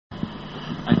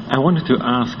I wanted to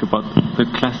ask about the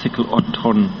classical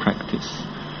Oton practice.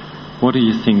 What do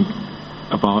you think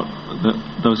about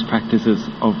those practices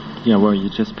of where you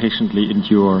just patiently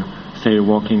endure, say,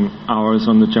 walking hours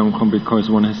on the Jongkong because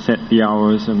one has set the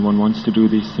hours and one wants to do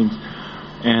these things,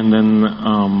 and then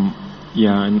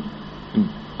and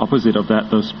opposite of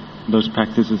that, those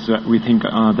practices that we think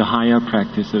are the higher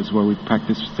practices where we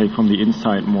practice, say, from the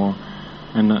inside more,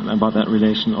 and about that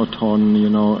relation Oton,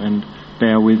 and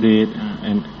bear with it,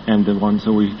 and the ones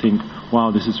that we think,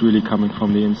 wow, this is really coming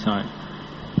from the inside.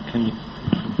 Can you?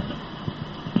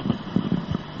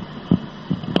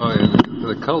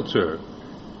 The culture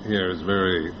here is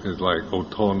like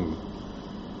Oton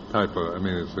type of. I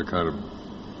mean, it's the kind of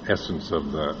essence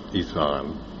of the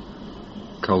Isan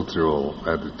cultural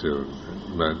attitude,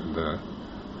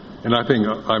 and I think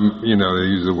they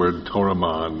use the word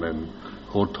Toraman and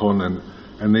Oton,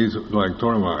 and these, like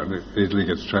Toraman, it easily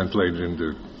gets translated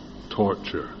into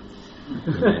torture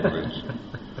in English.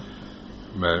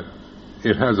 But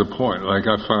it has a point. Like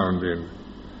I found in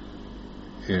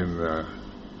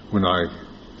when I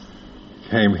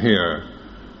came here,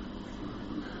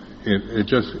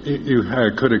 you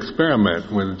could experiment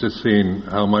with just seeing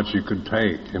how much you could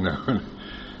take, and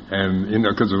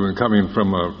because we're coming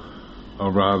from a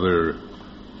rather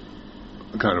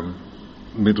kind of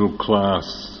middle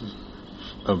class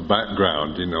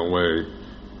background, where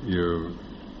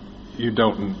you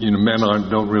don't, men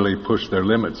don't really push their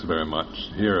limits very much.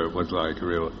 Here it was like a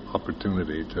real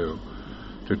opportunity to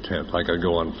test. Like I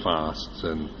go on fasts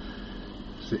and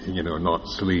not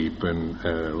sleep and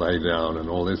lay down and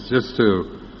all this, just to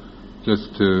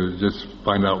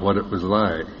find out what it was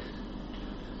like.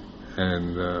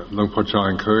 And Luang Por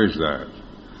encouraged that.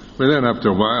 But then after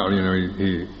a while,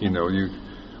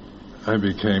 I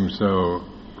became so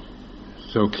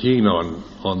keen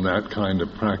on that kind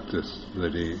of practice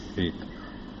that he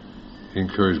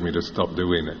encouraged me to stop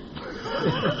doing it.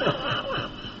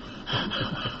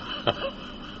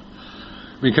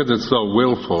 Because it's so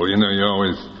willful, you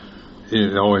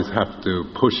always have to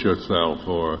push yourself,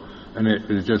 and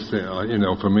it just,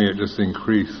 for me it just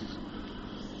increased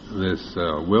this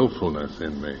willfulness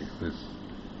in me, this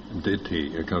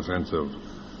ditthi, a sense of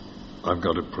I've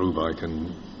got to prove I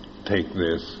can take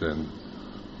this, and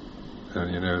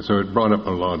so it brought up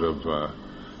a lot of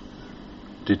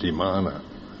ditthimana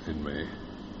in me.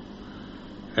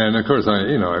 And of course, I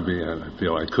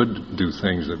feel I could do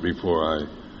things that before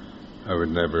I would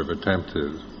never have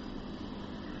attempted.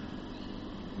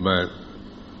 But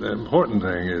the important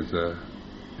thing is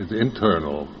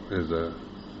internal,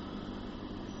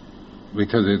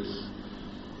 because it's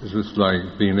just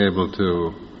like being able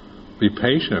to be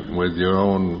patient with your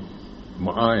own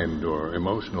mind or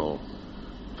emotional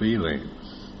feelings,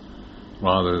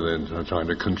 rather than trying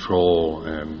to control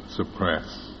and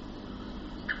suppress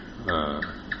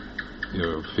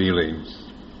your feelings.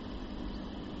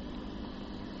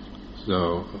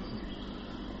 So,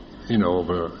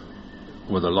 over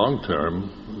the long term,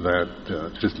 that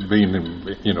just being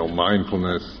in,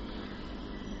 mindfulness,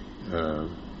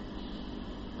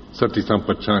 sati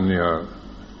sampajanya,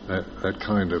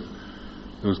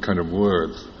 those kind of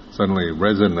words suddenly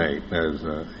resonate as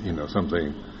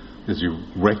something, as you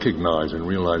recognize and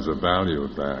realize the value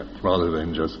of that, rather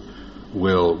than just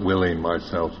willing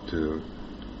myself to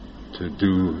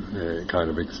do kind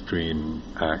of extreme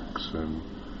acts and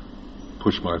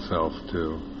push myself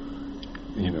to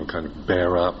kind of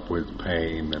bear up with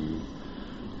pain and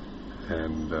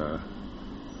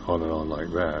on and on like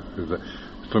that.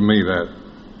 For me, that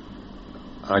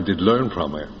I did learn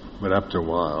from it, but after a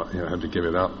while, I had to give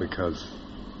it up because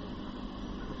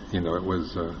it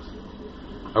was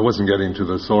I wasn't getting to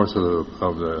the source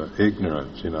of the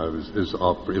ignorance. It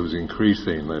was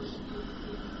increasing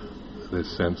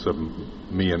this sense of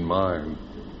me and mine.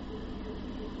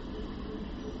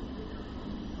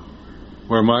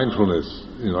 Where mindfulness,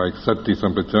 like sati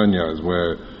sampajanya,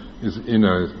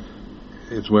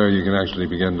 it's where you can actually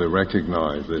begin to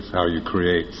recognize this, how you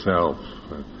create self,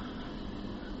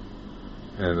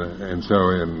 and so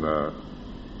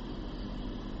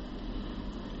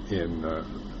in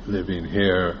living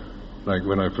here, like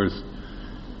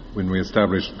when we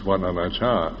established Wat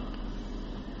Cha,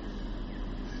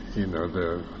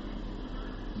 the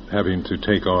having to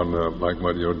take on like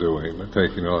what you're doing,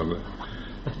 taking on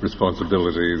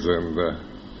responsibilities and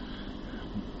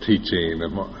teaching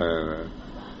and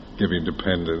giving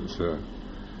dependence,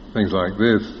 things like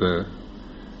this.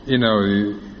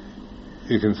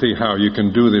 You can see how you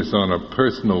can do this on a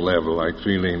personal level, like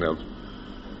feeling of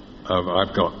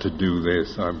I've got to do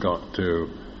this, I've got to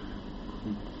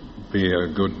be a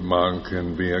good monk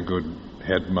and be a good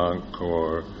head monk,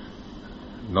 or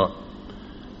not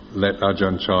let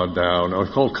Ajahn Chah down, or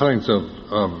all kinds of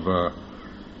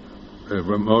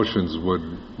emotions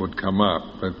would come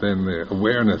up, but then the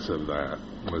awareness of that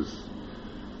was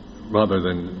rather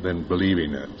than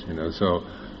believing it, So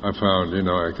I found,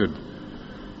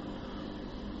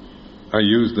 I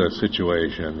used the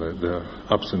situation, the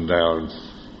ups and downs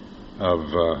of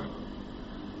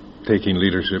taking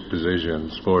leadership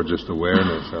positions for just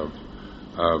awareness of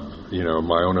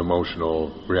my own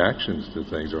emotional reactions to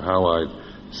things, or how I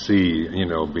see,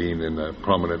 being in a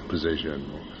prominent position.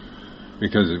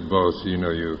 Because it both,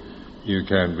 you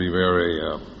can be very,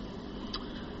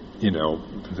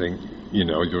 think,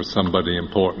 you're somebody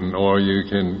important, or you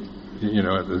can,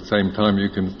 at the same time you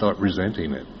can start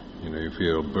resenting it. You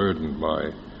feel burdened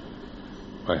by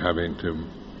having to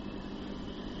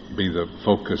be the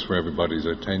focus for everybody's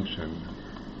attention.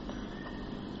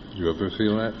 Do you ever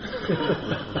feel that?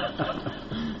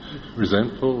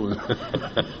 Resentful?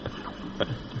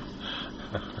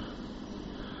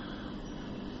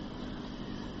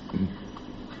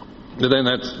 But then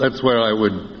that's where I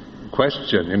would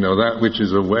question, that which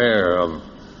is aware of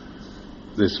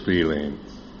this feeling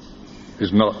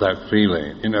is not that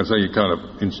feeling. So you're kind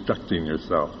of instructing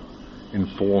yourself,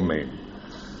 informing.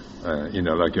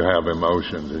 Like you have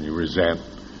emotions and you resent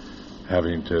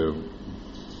having to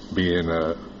be in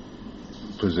a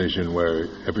position where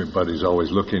everybody's always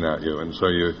looking at you, and so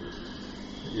you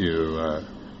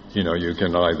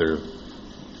can either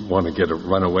want to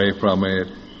run away from it,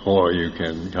 or you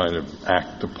can kind of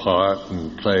act a part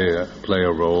and play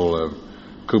a role of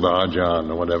Kuba Ajahn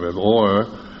or whatever, or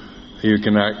you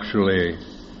can actually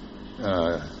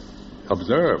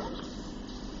observe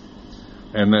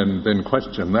and then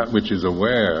question that which is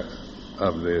aware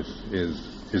of this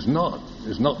is not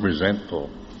resentful.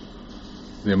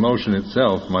 The emotion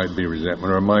itself might be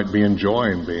resentment, or it might be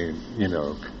enjoying being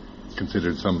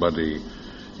considered somebody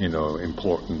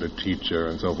important, a teacher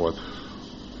and so forth,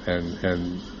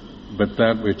 but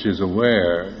that which is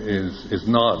aware is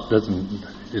not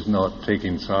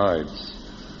taking sides,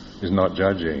 is not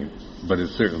judging, but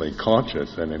is certainly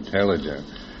conscious and intelligent.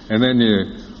 And then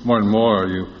more and more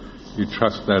you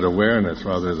trust that awareness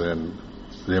rather than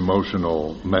the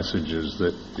emotional messages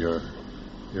that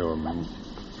your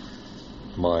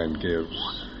mind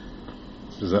gives.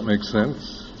 Does that make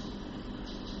sense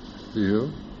to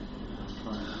you?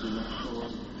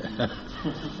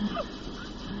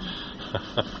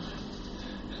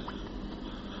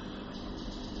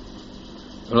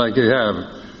 Like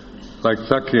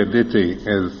Sakya Ditti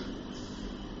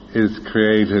is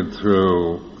created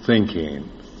through thinking.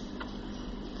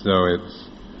 So it's,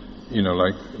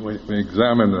 like when we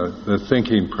examine the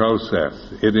thinking process,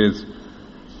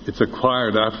 it's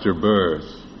acquired after birth,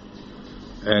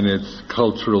 and it's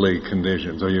culturally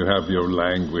conditioned. So you have your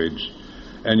language,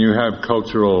 and you have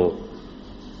cultural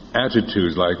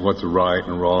attitudes like what's right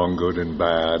and wrong, good and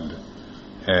bad,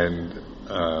 and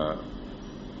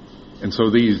so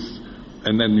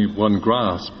and then one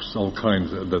grasps all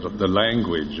kinds of the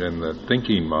language and the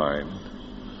thinking mind.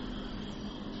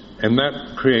 And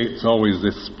that creates always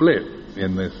this split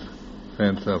in this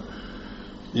sense of,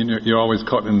 you're always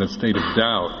caught in the state of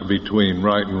doubt between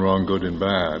right and wrong, good and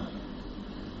bad.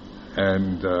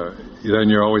 And then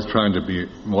you're always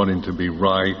wanting to be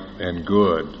right and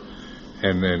good,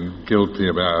 and then guilty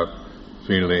about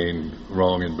feeling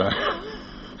wrong and bad.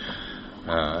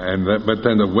 But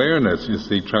then awareness, you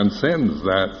see, transcends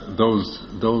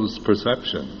those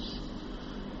perceptions,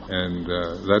 and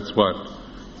that's what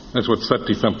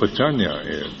sati sampajanya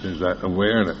is that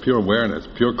awareness,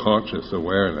 pure conscious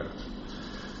awareness,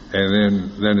 and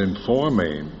then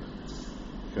informing.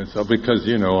 And so, because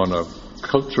on a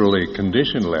culturally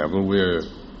conditioned level,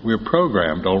 we're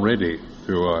programmed already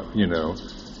through our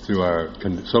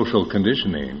social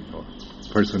conditioning, or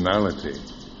personality.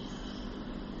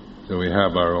 So we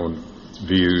have our own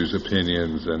views,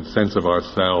 opinions, and sense of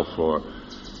ourself, or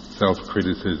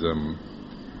self-criticism,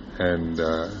 and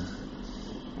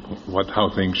how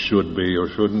things should be or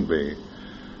shouldn't be.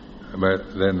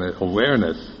 But then the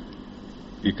awareness,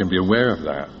 you can be aware of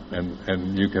that,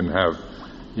 and you can have,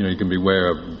 you can be aware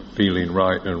of feeling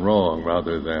right and wrong,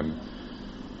 rather than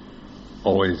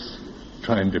always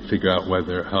trying to figure out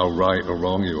how right or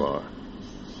wrong you are,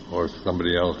 or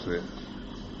somebody else is.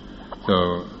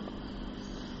 So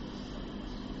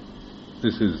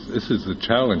this is the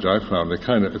challenge I found. It's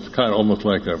kind of almost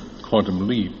like a quantum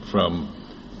leap from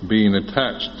being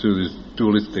attached to this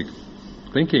dualistic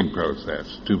thinking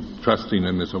process to trusting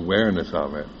in this awareness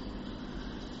of it.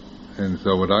 And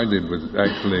so what I did was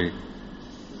actually,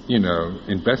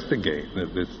 investigate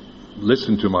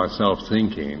listen to myself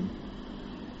thinking,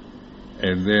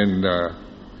 and then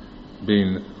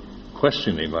being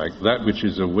questioning, like that which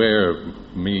is aware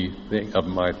of me, of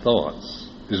my thoughts,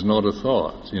 is not a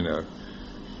thought,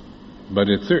 but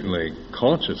it's certainly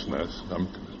consciousness.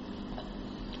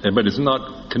 But it's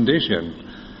not conditioned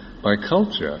by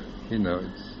culture,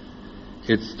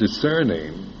 It's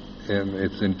discerning and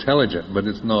it's intelligent, but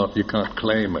it's not. You can't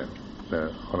claim it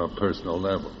on a personal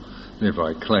level. If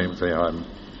I claim, say, I'm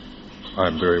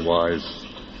a very wise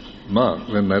monk,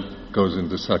 then that goes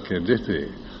into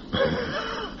Sakyaditi.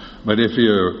 But if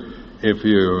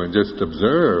you just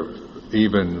observe,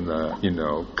 even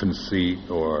conceit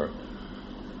or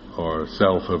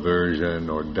self-aversion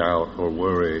or doubt or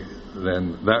worry,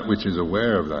 then that which is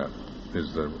aware of that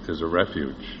is a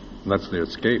refuge. And that's the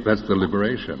escape. That's the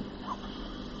liberation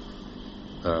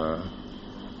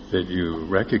that you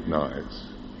recognize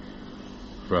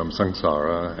from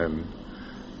samsara. And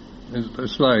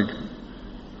it's like,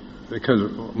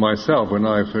 because myself, when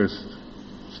I first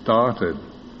started,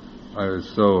 I was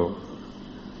so,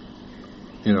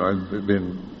 I've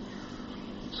been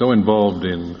so involved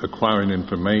in acquiring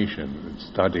information and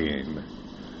studying,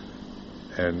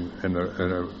 and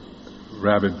a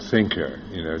rabid thinker,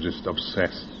 just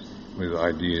obsessed with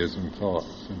ideas and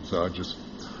thoughts, and so I just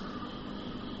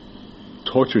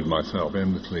tortured myself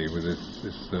endlessly with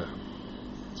this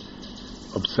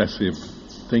obsessive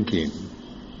thinking,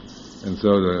 and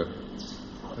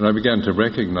I began to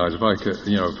recognize, if I could,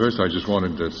 at first I just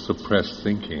wanted to suppress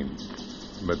thinking,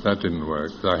 but that didn't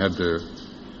work. So I had to,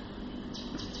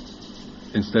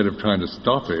 instead of trying to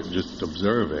stop it, just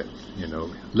observe it,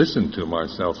 listen to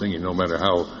myself thinking, no matter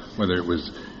whether it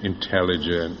was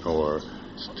intelligent or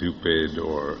stupid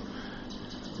or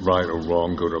right or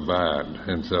wrong, good or bad.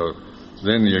 And so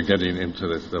then you're getting into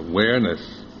this awareness,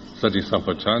 sati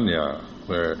sampajanya,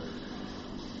 where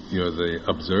you're the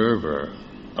observer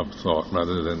of thought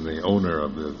rather than the owner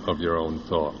of your own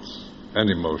thoughts and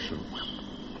emotions.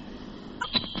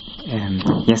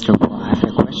 Yes, Luang Por, I have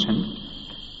a question.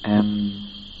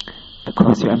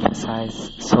 Because you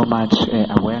emphasize so much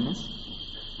awareness,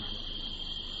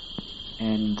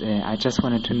 and I just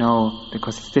wanted to know,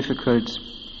 because it's difficult,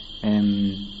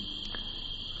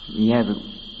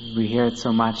 we hear it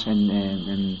so much,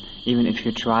 and even if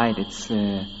you try it, it's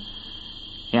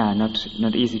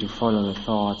not easy to follow the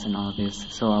thoughts and all this.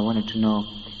 So I wanted to know,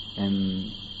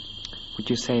 would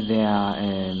you say there are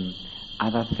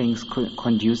other things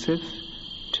conducive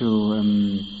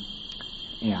to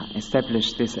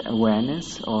establish this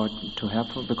awareness or to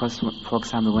help? Because, for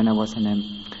example, when I was in a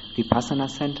Vipassana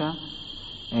center,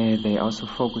 they also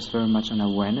focus very much on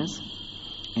awareness,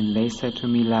 and they said to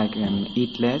me, like,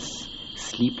 eat less,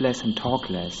 sleep less, and talk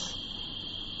less.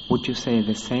 Would you say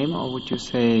the same, or would you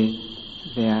say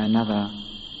there are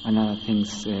another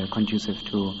things conducive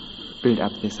to build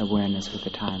up this awareness with the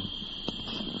time?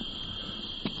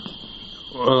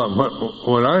 Well,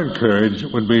 what I encourage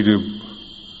would be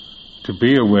to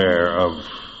be aware of,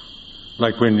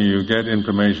 like when you get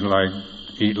information like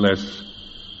eat less,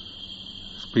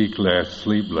 speak less,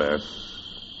 sleep less,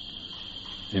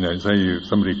 say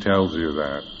somebody tells you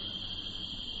that,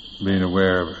 being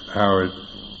aware of how it,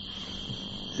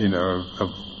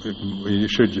 you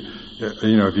should,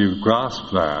 if you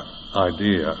grasp that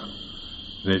idea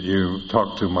that you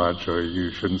talk too much or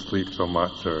you shouldn't sleep so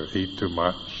much or eat too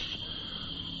much,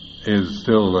 is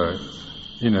still,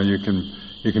 you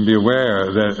can be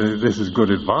aware that this is good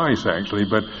advice actually,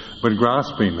 but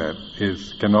grasping that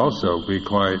can also be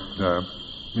quite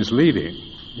misleading.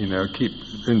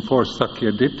 Enforce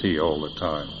sakyaditi all the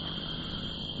time,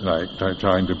 like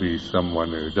trying to be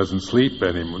someone who doesn't sleep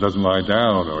anymore, doesn't lie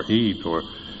down or eat or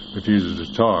refuses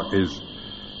to talk is,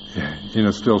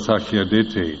 still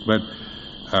sakyaditi. But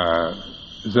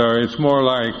so it's more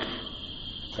like,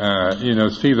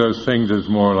 see those things as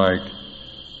more like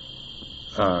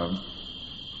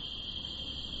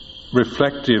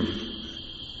reflective,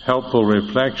 helpful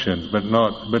reflections,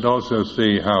 but also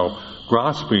see how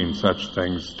grasping such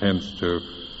things tends to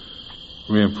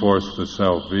reinforce the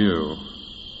self-view,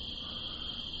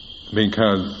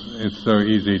 because it's so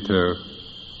easy to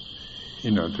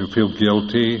feel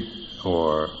guilty,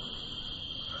 or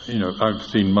I've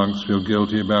seen monks feel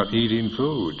guilty about eating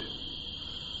food,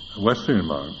 Western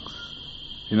monks,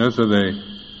 so they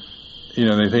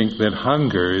think that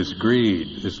hunger is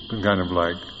greed, is kind of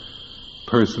like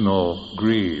personal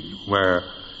greed, where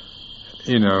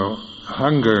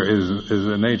hunger is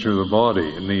the nature of the body.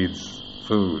 It needs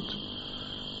food.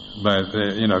 But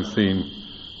I've seen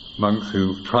monks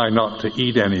who try not to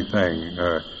eat anything,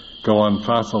 go on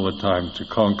fast all the time to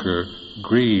conquer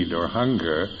greed or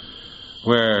hunger,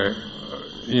 where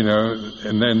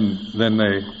and then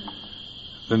they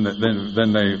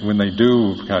when they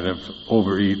do kind of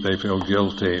overeat, they feel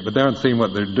guilty, but they aren't seeing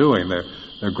what they're doing.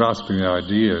 They're grasping the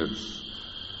ideas,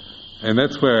 and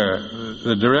that's where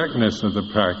the directness of the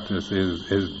practice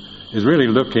is really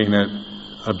looking at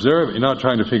observing, not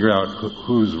trying to figure out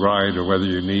who's right or whether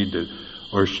you need to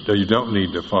or you don't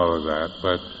need to follow that,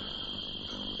 but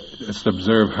just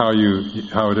observe how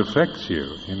it affects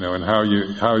you, and how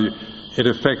it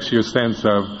affects your sense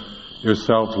of your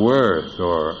self-worth,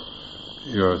 or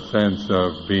your sense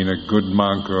of being a good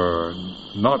monk or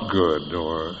not good,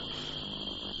 or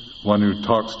one who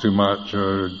talks too much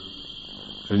and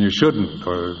you shouldn't,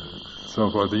 or so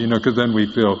forth. Because then we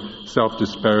feel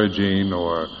self-disparaging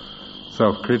or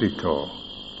self-critical.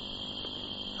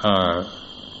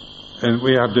 And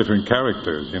we have different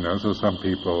characters, so some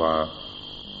people are,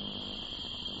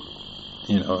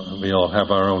 we all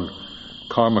have our own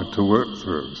karma to work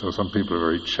through. So some people are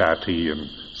very chatty and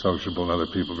sociable, and other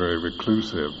people very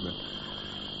reclusive.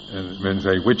 And men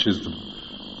say, which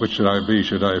should I be?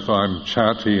 If I'm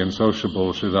chatty and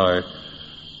sociable, should I,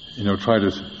 try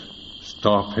to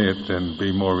stop it and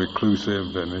be more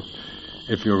reclusive? And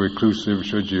if you're reclusive,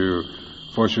 should you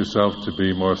force yourself to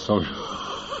be more social?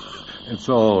 It's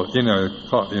all,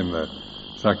 caught in the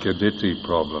Sakyaditi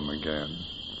problem again.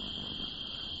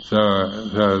 So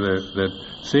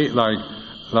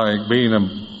like being a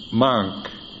monk,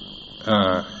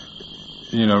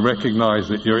 recognize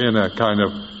that you're in a kind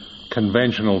of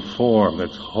conventional form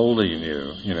that's holding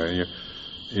you.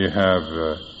 You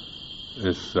have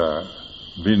this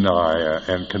vinaya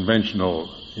and conventional,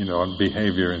 on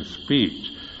behavior and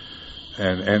speech,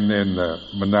 and then the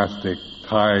monastic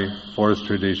Thai forest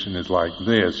tradition is like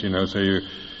this. So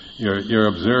you're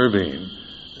observing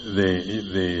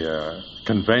the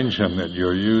convention that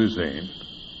you're using,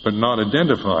 but not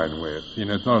identifying with.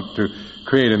 It's not to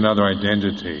create another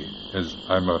identity as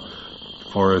I'm a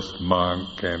forest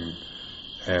monk and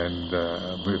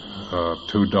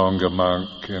Tudonga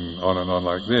monk and on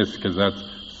like this, because that's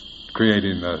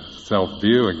creating a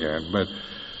self-view again. But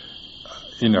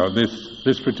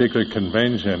this particular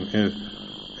convention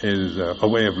is a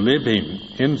way of living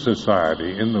in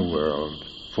society, in the world,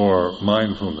 for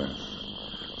mindfulness.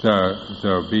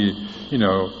 So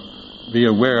be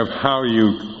aware of how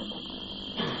you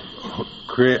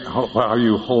create, how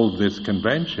you hold this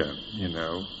convention.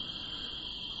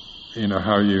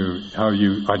 How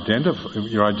you identify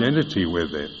your identity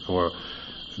with it, or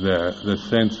the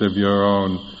sense of your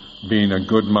own being a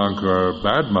good monk or a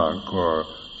bad monk, or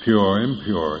pure or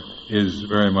impure, is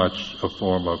very much a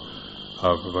form of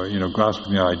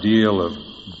grasping the ideal of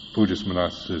Buddhist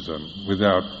monasticism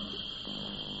without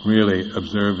really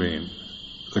observing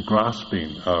the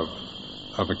grasping of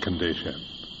a condition.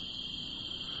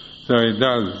 So it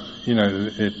does,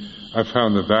 I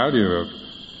found the value of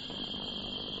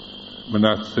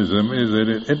monasticism is that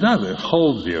it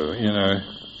holds you,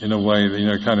 in a way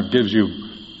that, kind of gives you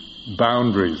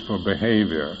boundaries for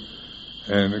behavior.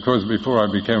 And of course, before I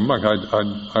became a monk,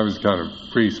 I was kind of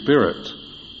free spirit,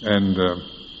 and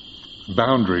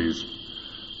boundaries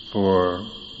for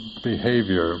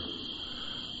behavior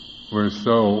were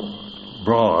so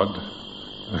broad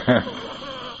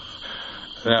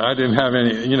that I didn't have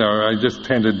any, I just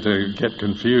tended to get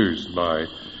confused by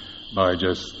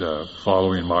just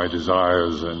following my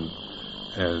desires and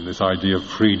this idea of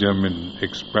freedom and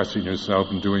expressing yourself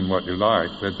and doing what you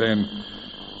like. But then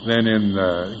in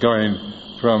going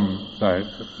from, I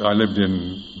lived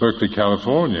in Berkeley,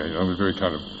 California. It was very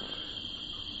kind of,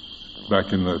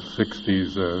 back in the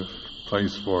 60s, a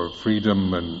place for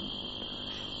freedom and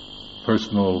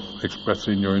personal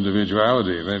expressing your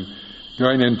individuality. Then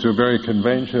going into a very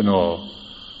conventional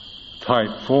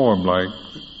type form, like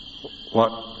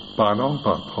what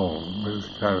Banongpa poem, was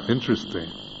kind of interesting,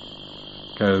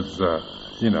 because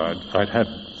I'd had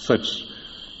such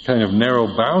kind of narrow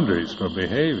boundaries for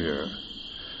behavior,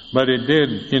 but it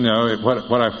did,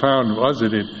 what I found was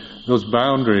that those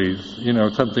boundaries,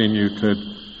 something you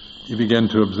begin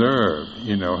to observe,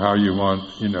 how you want,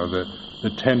 the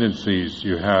tendencies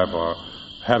you have are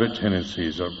habit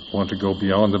tendencies, or want to go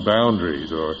beyond the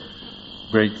boundaries or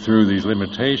break through these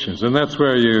limitations, and that's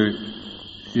where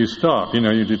you stop.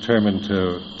 You determine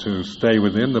to stay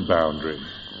within the boundary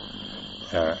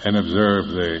and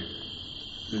observe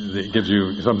it gives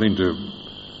you something to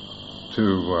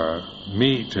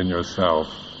meet in yourself,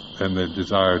 and the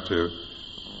desire to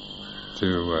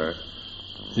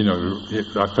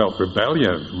I felt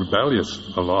rebellious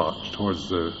a lot towards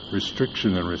the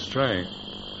restriction and restraint,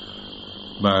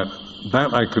 but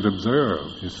that I could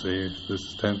observe. You see, this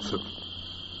sense of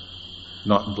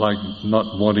not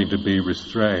wanting to be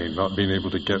restrained, not being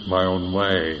able to get my own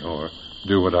way or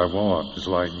do what I want. It's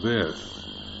like this.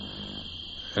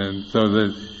 And so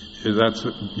that's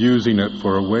using it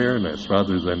for awareness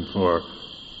rather than for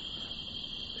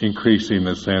increasing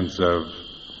the sense of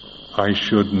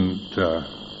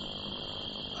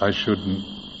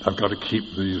I've got to keep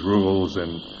these rules,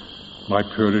 and my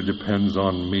purity depends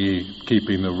on me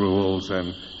keeping the rules,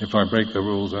 and if I break the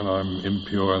rules then I'm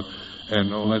impure,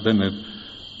 and all that. Then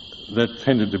that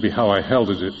tended to be how I held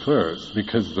it at first,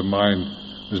 because the mind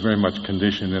was very much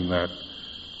conditioned in that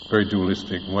very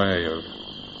dualistic way of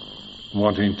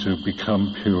wanting to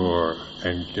become pure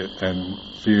and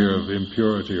fear of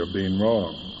impurity or being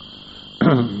wrong.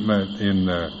 But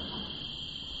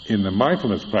in the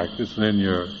mindfulness practice, then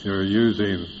you're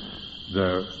using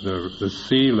the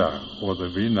sila or the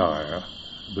vinaya,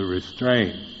 the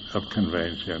restraint of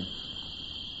convention,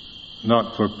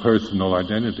 not for personal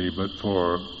identity but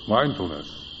for mindfulness.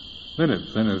 Then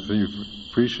you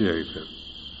appreciate it,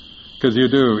 because you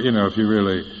do. If you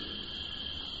really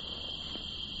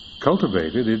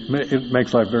cultivate it, it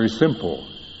makes life very simple.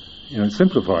 It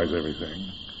simplifies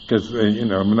everything, because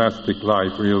monastic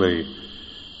life really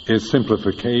is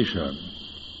simplification,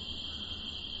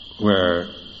 where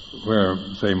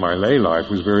say my lay life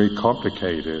was very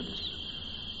complicated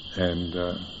and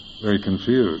very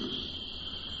confused.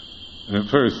 And at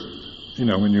first,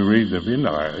 when you read the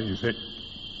Vinaya, you say,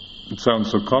 it sounds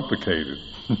so complicated.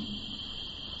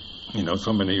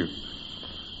 So many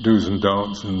do's and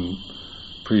don'ts and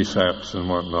precepts and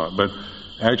whatnot. But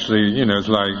actually,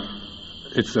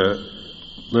 it's a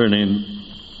learning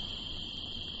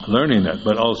it,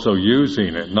 but also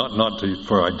using it, not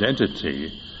for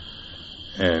identity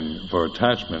and for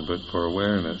attachment, but for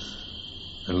awareness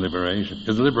and liberation.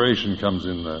 Because liberation comes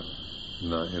in the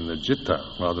citta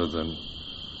rather than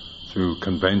through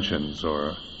conventions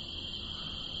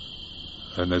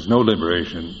and there's no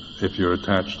liberation if you're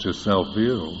attached to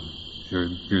self-view.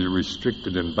 You're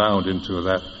restricted and bound to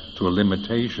a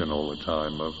limitation all the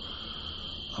time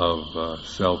of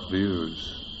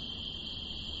self-views.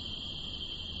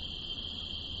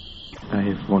 I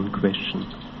have one question.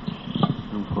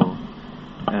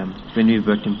 When we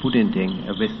worked in Budendeng,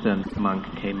 a Western monk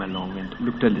came along and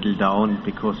looked a little down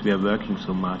because we are working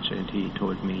so much, and he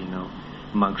told me, a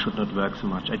monk should not work so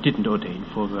much. I didn't ordain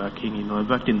for working, I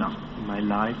worked enough in my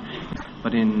life.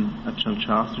 But in Ajahn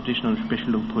Chah's tradition, and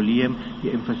especially Luang Por Sumedho,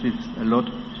 he emphasizes a lot,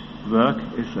 work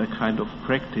is a kind of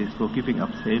practice for giving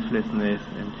up selflessness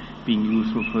and being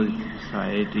useful for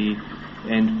society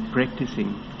and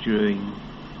practicing during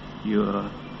your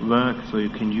work, so you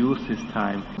can use this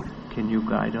time. Can you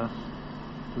guide us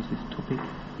to this topic?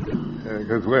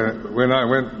 Because when I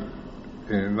went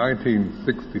in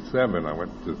 1967, I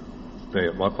went to stay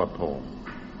at Wat Wat Pong,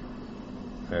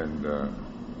 and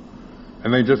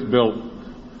they just built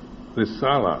this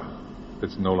sala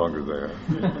that's no longer there,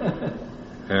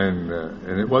 and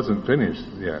it wasn't finished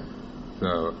yet.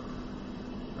 So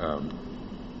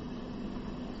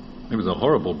it was a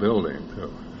horrible building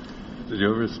too. Did you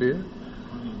ever see it?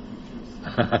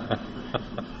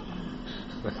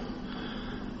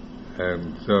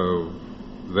 And so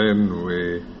then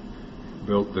we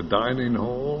built the dining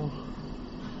hall,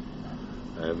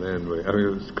 and then it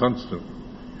was constant,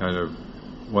 kind of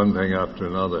one thing after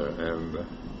another, and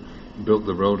built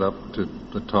the road up to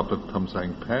the top of Tham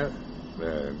Sang Pat,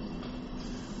 and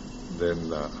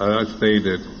then I stayed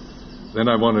at. Then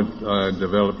I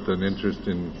developed an interest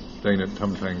in staying at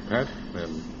Tham Sang Pat,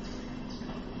 and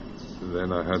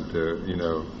then I had to,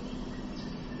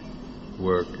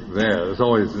 work there. There's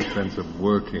always this sense of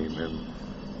working and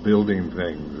building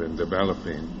things and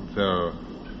developing. So,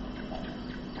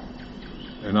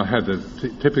 and I had the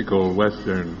typical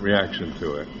Western reaction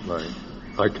to it. Like,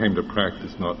 I came to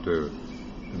practice not to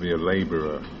be a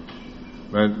laborer.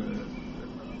 But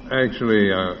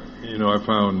actually, I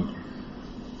found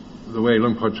the way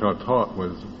Luang Por Chah taught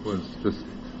was just,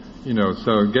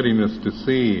 so getting us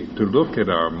to look at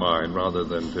our mind rather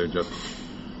than to just,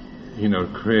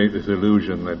 create this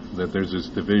illusion that there's this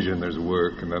division, there's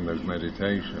work, and then there's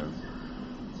meditation.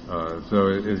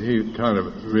 So he kind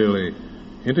of really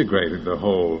integrated the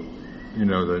whole,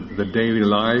 the daily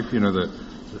life,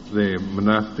 the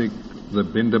monastic, the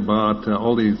bindabata,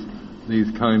 all these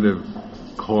kind of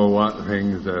core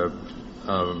things of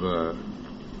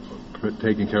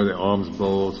taking care of the alms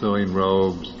bowl, sewing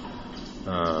robes,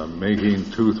 making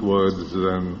toothwoods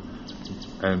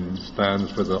and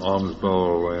stands for the alms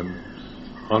bowl, and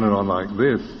on like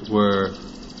this, were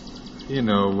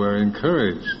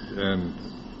encouraged, and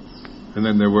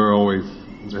then there were always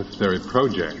necessary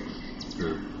projects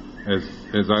to as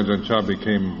Ajahn Chah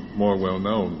became more well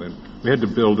known, then we had to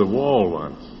build a wall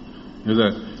once. You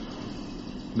know,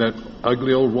 that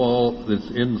ugly old wall that's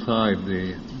inside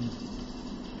the...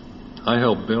 I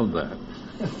helped build that.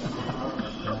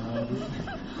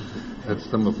 That's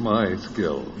some of my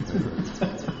skill.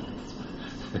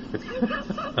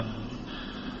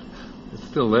 It's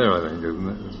still there, I think, isn't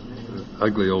it? The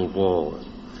ugly old wall.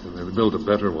 And they built a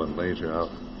better one later,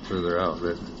 further out.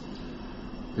 They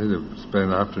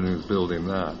spent afternoons building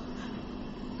that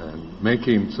and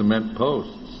making cement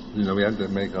posts. You know, we had to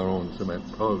make our own cement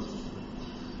posts,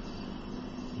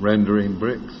 rendering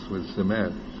bricks with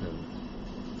cement.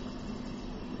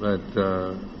 But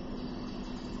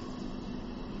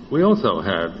we also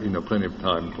had, you know, plenty of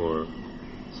time for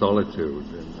solitude,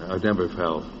 and I never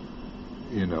felt,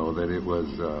 you know, that it was,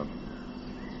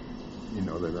 you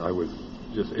know, that I was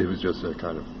just, it was just a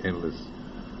kind of endless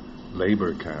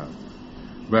labor camp.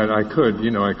 But I could, you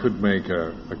know, I could make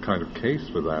a kind of case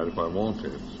for that if I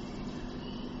wanted.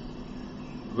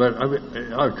 But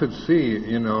I could see,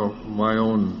 you know, my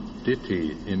own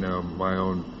ditty, you know, my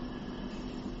own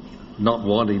not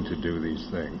wanting to do these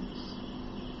things.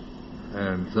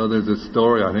 And so there's a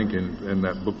story, I think, in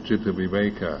that book, Chitta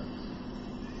Viveka.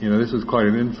 You know, this was quite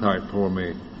an insight for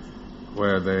me,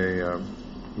 where they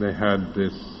had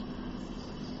this,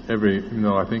 you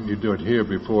know, I think you do it here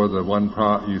before the one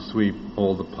part, you sweep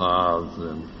all the paths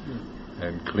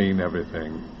and clean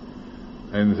everything.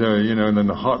 And so, you know, and in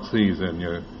the hot season,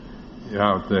 you're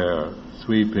out there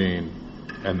sweeping,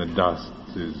 and the dust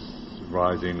is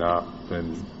rising up,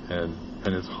 and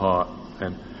it's hot,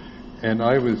 and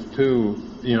I was too,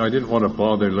 you know, I didn't want to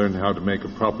bother learning how to make a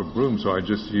proper broom, so I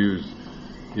just used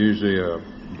usually a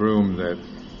broom that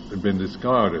had been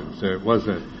discarded. So it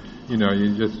wasn't, you know,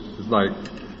 it's like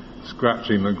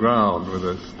scratching the ground with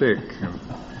a stick. And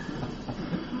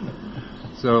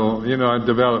so, you know, I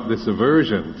developed this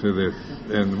aversion to this,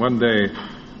 and one day,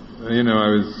 you know, I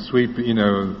was sweeping, you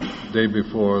know, day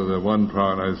before the one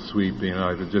part I was sweeping,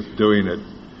 I was just doing it,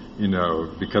 you know,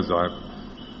 because I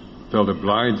felt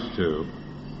obliged to.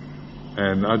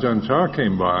 And Ajahn Chah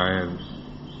came by,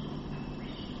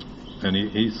 and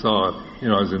he saw, you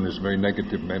know, I was in this very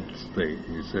negative mental state,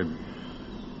 and he said,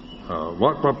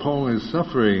 "Wat Papong is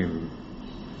suffering,"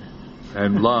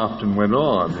 and laughed and went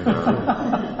on, you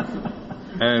know.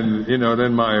 And, you know,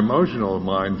 then my emotional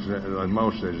mind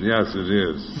says, yes, it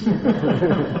is.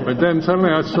 But then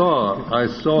suddenly I saw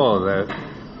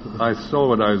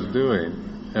what I was doing.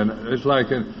 And it's like,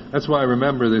 that's why I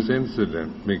remember this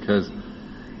incident, because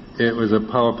it was a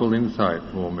powerful insight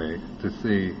for me to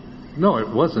see, no, it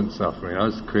wasn't suffering. I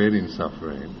was creating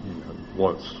suffering. You know,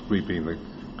 what's sweeping the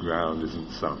ground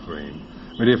isn't suffering.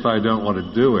 But if I don't want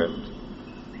to do it,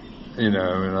 you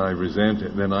know, and I resent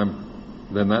it, then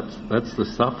that's the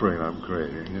suffering I'm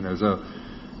creating. You know, so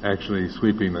actually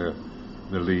sweeping the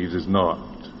leaves is not,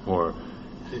 or,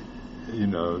 you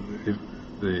know,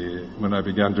 when I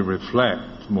began to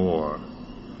reflect more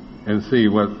and see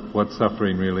what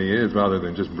suffering really is, rather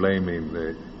than just blaming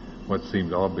what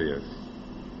seemed obvious.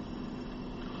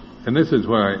 And this is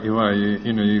why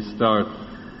you start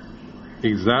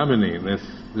examining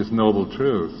this noble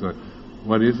truth. So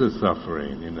what is a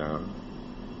suffering? You know,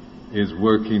 is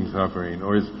working suffering,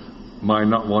 or is my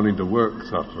not wanting to work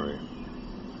suffering?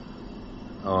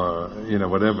 Or, you know,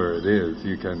 whatever it is,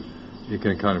 you can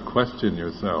kind of question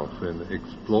yourself and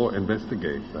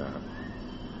investigate that.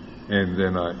 And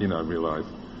then I realized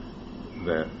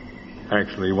that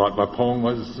actually Wat Papong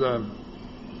was,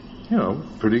 you know,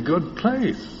 pretty good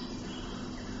place.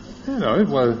 You know, it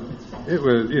was,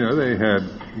 you know, they had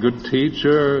good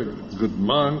teacher, good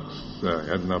monks,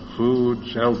 had enough food,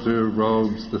 shelter,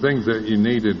 robes. The things that you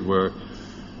needed were,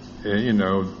 you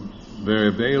know, very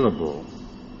available.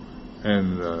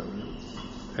 And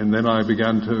then I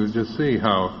began to just see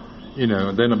how, you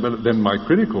know, then my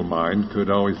critical mind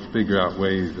could always figure out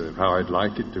ways of how I'd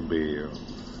like it to be, or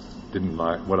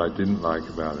what I didn't like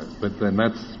about it. But then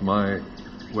that's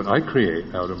what I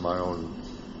create out of my own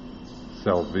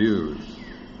self-views,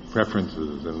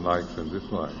 preferences and likes and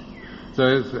dislikes. So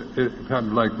it's kind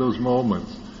of like those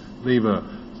moments leave a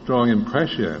strong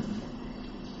impression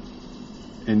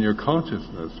in your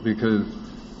consciousness, because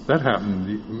that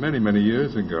happened many, many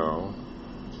years ago,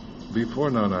 before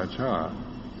Nana Cha,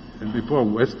 and before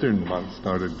Western monks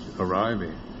started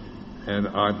arriving. And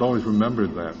I've always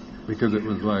remembered that, because it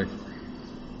was like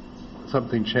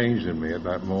something changed in me at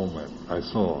that moment. I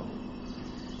saw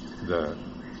the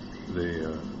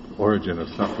origin of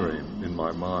suffering in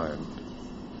my mind,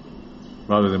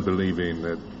 rather than believing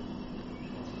that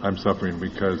I'm suffering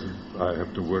because I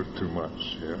have to work too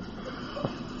much. Yeah.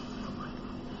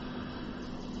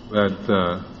 But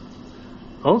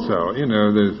also, you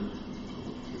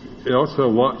also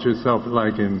watch yourself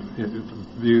like in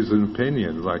views and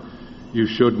opinions, like you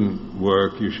shouldn't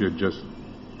work, you should just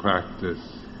practice,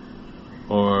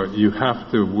 or you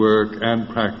have to work and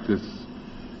practice.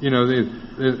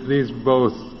 These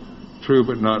both true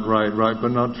but not right, right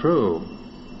but not true.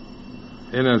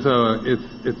 So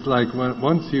it's like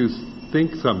once you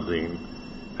think something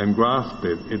and grasp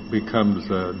it, it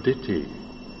becomes a ditty,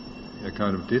 a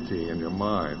kind of ditty in your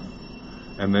mind.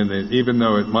 And then even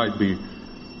though it might be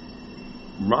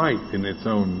right in its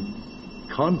own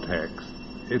context,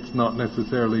 it's not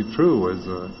necessarily true as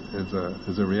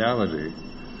a reality.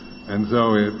 And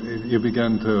so you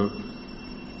begin to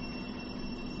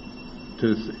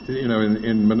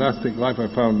in monastic life, I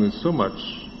found there's so much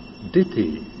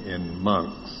ditty in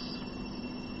monks,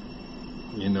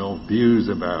 views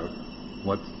about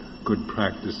what good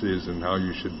practice is and how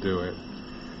you should do it,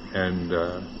 and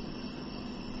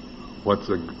what's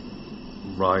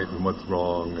right and what's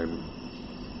wrong and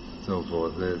so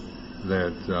forth.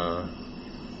 That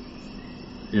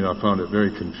I found it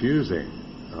very confusing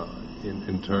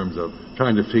in terms of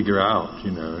trying to figure out,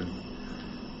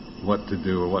 what to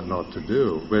do or what not to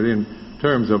do. But in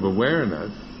terms of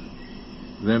awareness,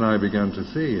 then I began to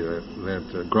see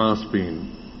that grasping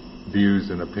views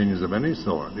and opinions of any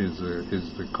sort is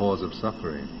the cause of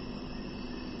suffering.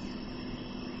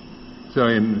 So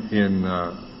in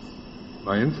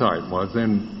my insight was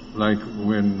then, like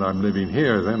when I'm living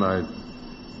here, then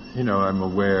I'm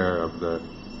aware of the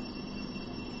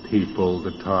people,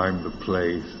 the time, the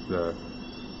place, the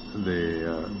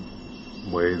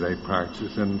way they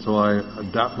practice, and so I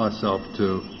adapt myself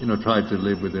to try to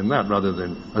live within that rather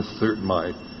than assert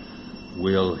my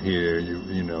will here.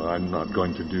 I'm not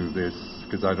going to do this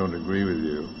because I don't agree with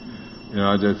you.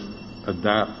 I just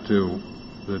adapt to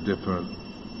the different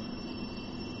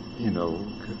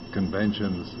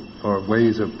conventions or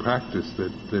ways of practice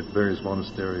that various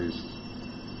monasteries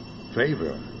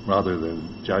favor, rather than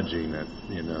judging it,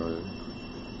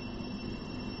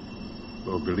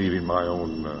 or believing my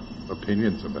own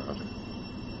opinions about it.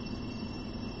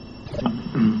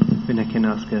 When I can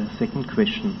ask a second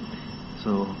question.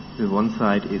 So the one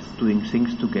side is doing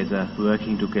things together,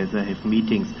 working together, have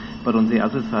meetings, but on the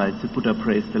other side the Buddha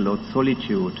praised a lot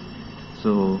solitude.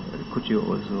 So could you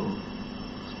also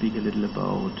speak a little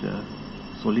about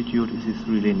solitude? Is this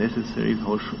really necessary?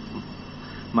 How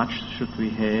much should we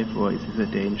have, or is this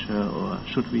a danger, or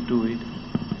should we do it?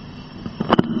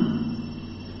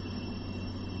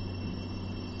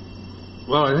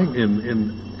 Well, I think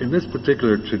in this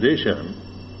particular tradition,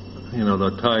 the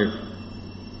Thai,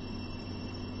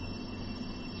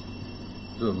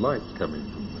 the light's coming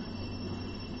from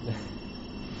there.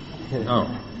 Oh.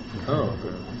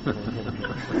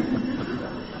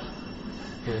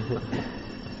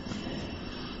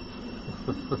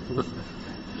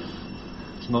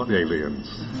 It's not aliens.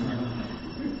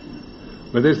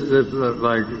 But this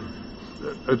like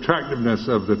attractiveness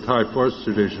of the Thai forest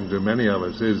tradition to many of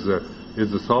us is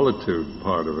the solitude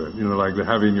part of it. Like the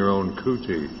having your own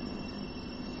kuti,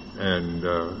 and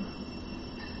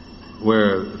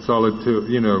where solitude,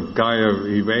 Gaya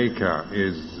Viveka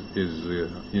is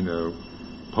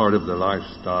part of the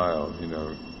lifestyle.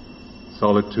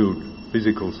 Solitude,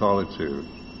 physical solitude,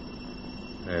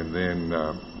 and then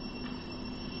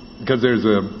because there's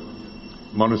a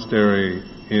monastery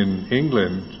in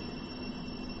England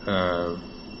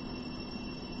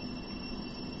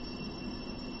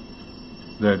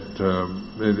that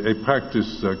they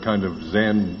practice a kind of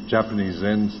Zen, Japanese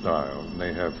Zen style. And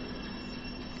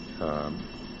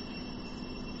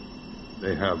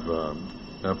they have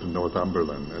up in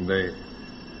Northumberland,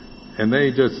 and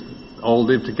they just all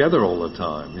live together all the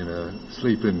time.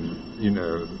 Sleep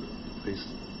they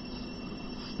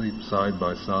sleep side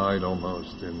by side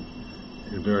almost in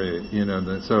very,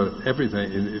 so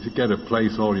everything. If you get a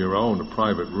place all your own, a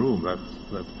private room, that's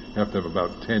you have to have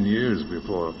about 10 years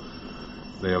before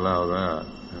they allow that.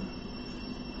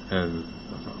 And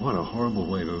I thought, what a horrible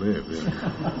way to live.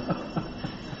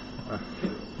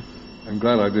 I'm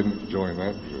glad I didn't join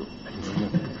that group.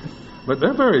 But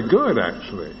they're very good,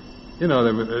 actually.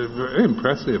 They're very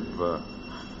impressive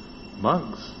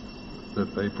monks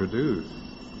that they produce.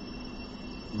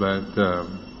 But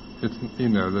it's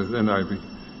then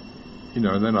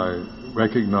I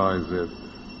recognize that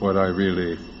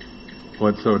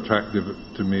what's so attractive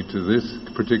to me to this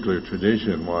particular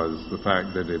tradition was the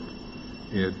fact that it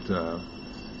you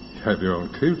have your own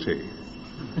kuti.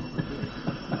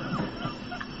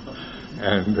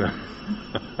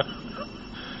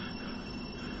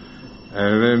 And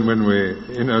then when we,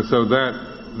 so that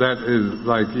that is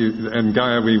like, and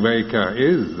Gaya Viveka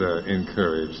is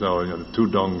encouraged. So,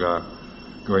 Tudonga,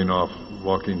 going off,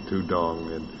 walking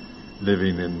Tudong, and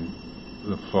living in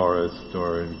the forest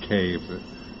or in caves.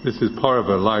 This is part of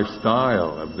a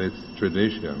lifestyle of this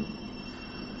tradition.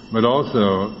 But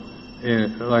also,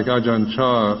 like Ajahn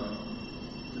Chah,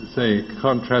 say,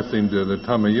 contrasting to the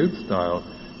Tamayut style,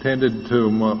 tended to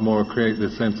more create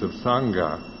this sense of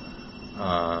Sangha,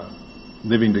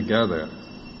 living together.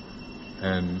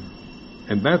 And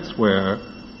that's where,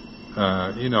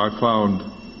 I found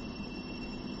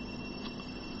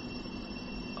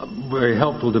very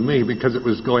helpful to me, because it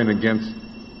was going against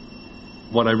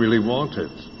what I really wanted.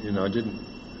 I didn't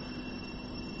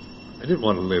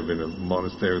want to live in a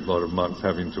monastery with a lot of monks,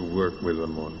 having to work with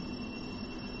them or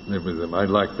live with them. I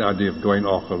liked the idea of going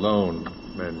off alone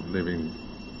and living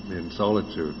in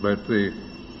solitude. But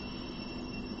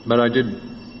I did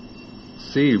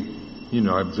see,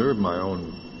 I observed my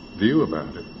own view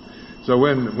about it. So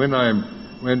when I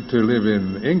went to live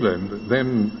in England,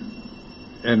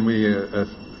 and we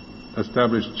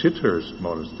established Chithurst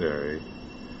Monastery.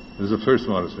 It was the first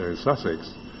monastery in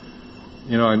Sussex.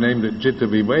 I named it Citta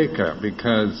Viveka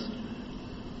because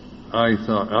I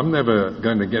thought, I'm never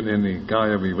going to get any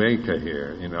Gaya Viveka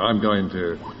here. I'm going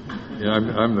to,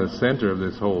 I'm the center of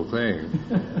this whole thing.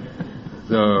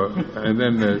 So, and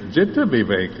then the Citta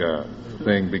Viveka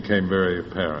thing became very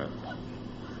apparent.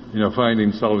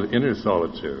 Finding inner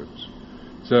solitude.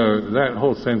 So that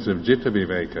whole sense of Citta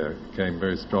Viveka came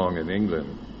very strong in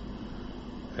England.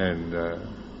 And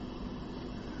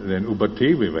then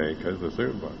Ubhati Viveka is the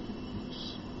third one.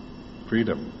 It's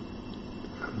freedom.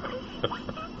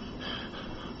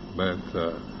 But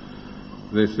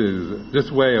this is this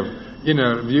way of,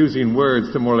 using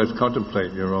words to more or less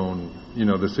contemplate your own,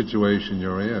 the situation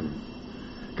you're in.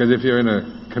 Because if you're in a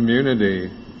community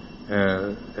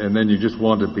and then you just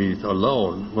want to be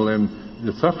alone, well then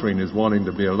the suffering is wanting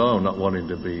to be alone, not wanting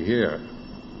to be here.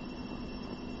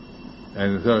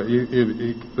 And so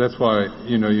that's why,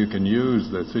 you can use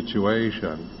the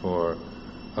situation for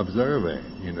observing,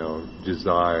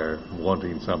 desire,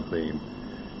 wanting something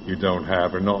you don't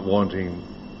have, or not wanting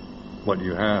what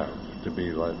you have to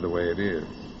be like the way it is.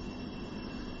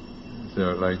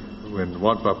 So like when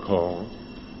Wat Pha Pong,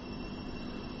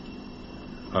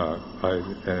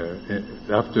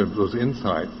 after those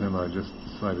insights, then I just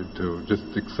decided to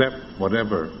just accept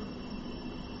whatever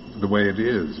the way it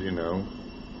is,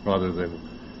 rather than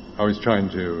I was trying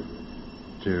to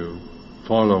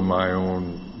follow my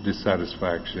own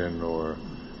dissatisfaction or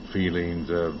feelings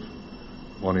of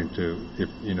wanting to,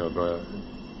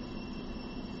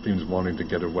 things wanting to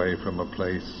get away from a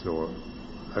place, or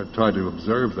I try to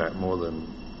observe that more than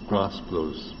grasp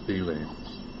those feelings.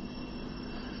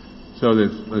 So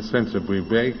there's a sense of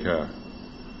viveka,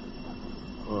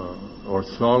 or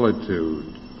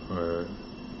solitude,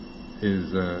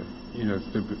 is to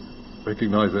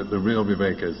recognize that the real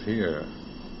viveka is here,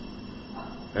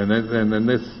 and then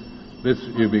this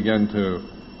you begin to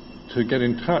get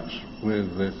in touch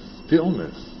with this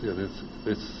stillness,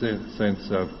 this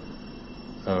sense of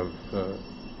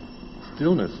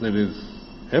stillness that is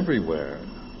everywhere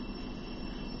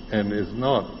and is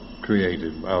not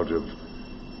created out of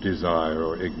desire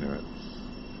or ignorance.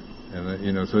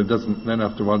 And so it doesn't, then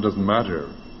after a while it doesn't matter.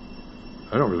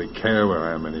 I don't really care where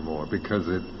I am anymore, because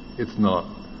it's not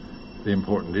the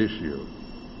important issue.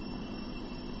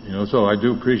 So I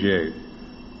do appreciate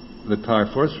the Thai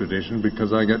forest tradition,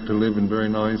 because I get to live in very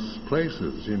nice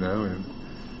places, and I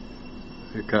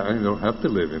don't have to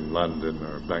live in London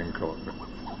or Bangkok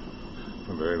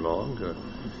for very long.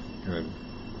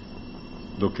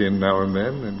 Look in now and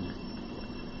then,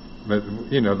 but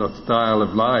the style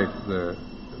of life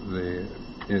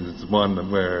is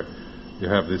one where you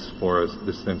have this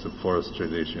sense of forest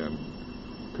tradition.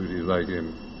 Like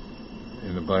in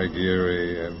the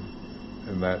Baigiri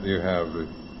and that you have the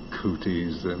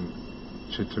kutis and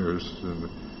chitters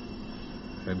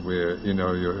and where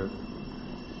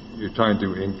you're trying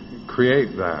to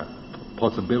create that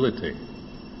possibility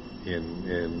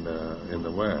in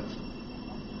the West.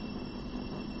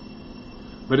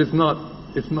 But it still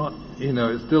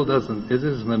doesn't, it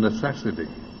isn't a necessity.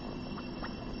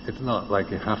 It's not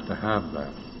like you have to have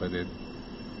that, but it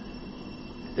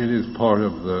is part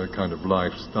of the kind of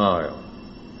lifestyle.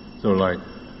 So like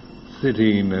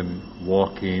sitting and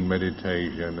walking,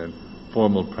 meditation and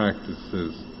formal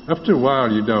practices, after a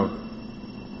while you don't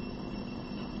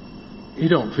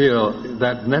feel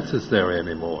that necessary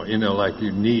anymore. Like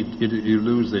you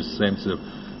lose this sense of,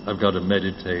 I've got to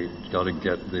meditate, got to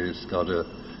get this, got to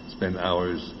spend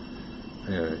hours,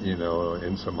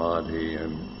 in samadhi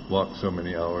and walk so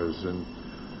many hours, and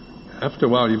after a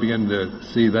while you begin to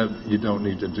see that you don't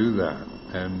need to do that,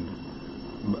 and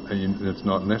it's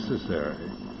not necessary.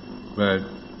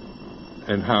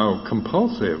 And how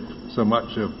compulsive so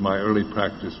much of my early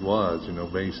practice was,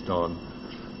 based on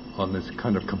this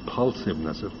kind of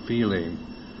compulsiveness of feeling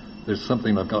there's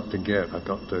something I've got to get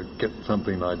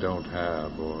something I don't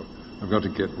have, or I've got to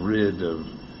get rid of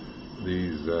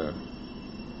these, the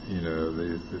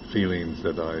feelings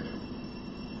that I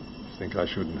think I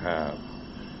shouldn't have.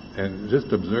 And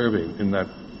just observing in that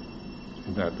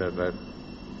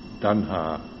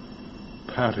danha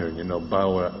pattern,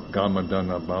 bhava, gama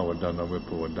dana, bhava dana,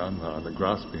 vipava danha, the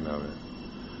grasping of it.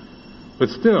 But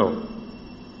still,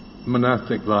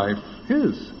 monastic life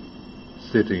is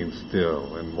sitting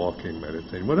still and walking,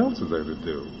 meditating. What else is there to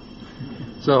do?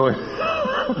 So it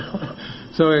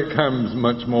comes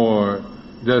much more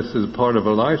just as part of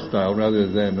a lifestyle rather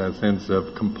than a sense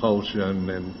of compulsion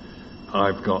and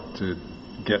I've got to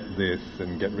get this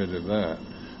and get rid of that.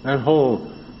 That whole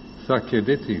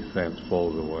sakyaditi sense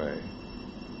falls away.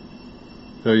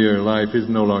 So your life is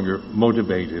no longer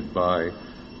motivated by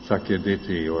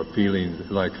sakyaditi or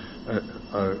feelings like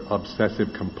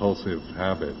obsessive compulsive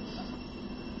habits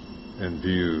and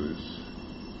views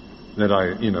that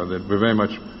that were very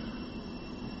much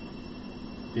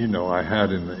I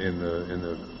had in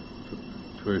the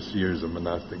first years of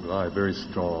monastic life, very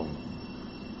strong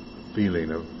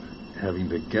feeling of having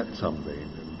to get something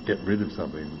and get rid of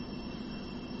something.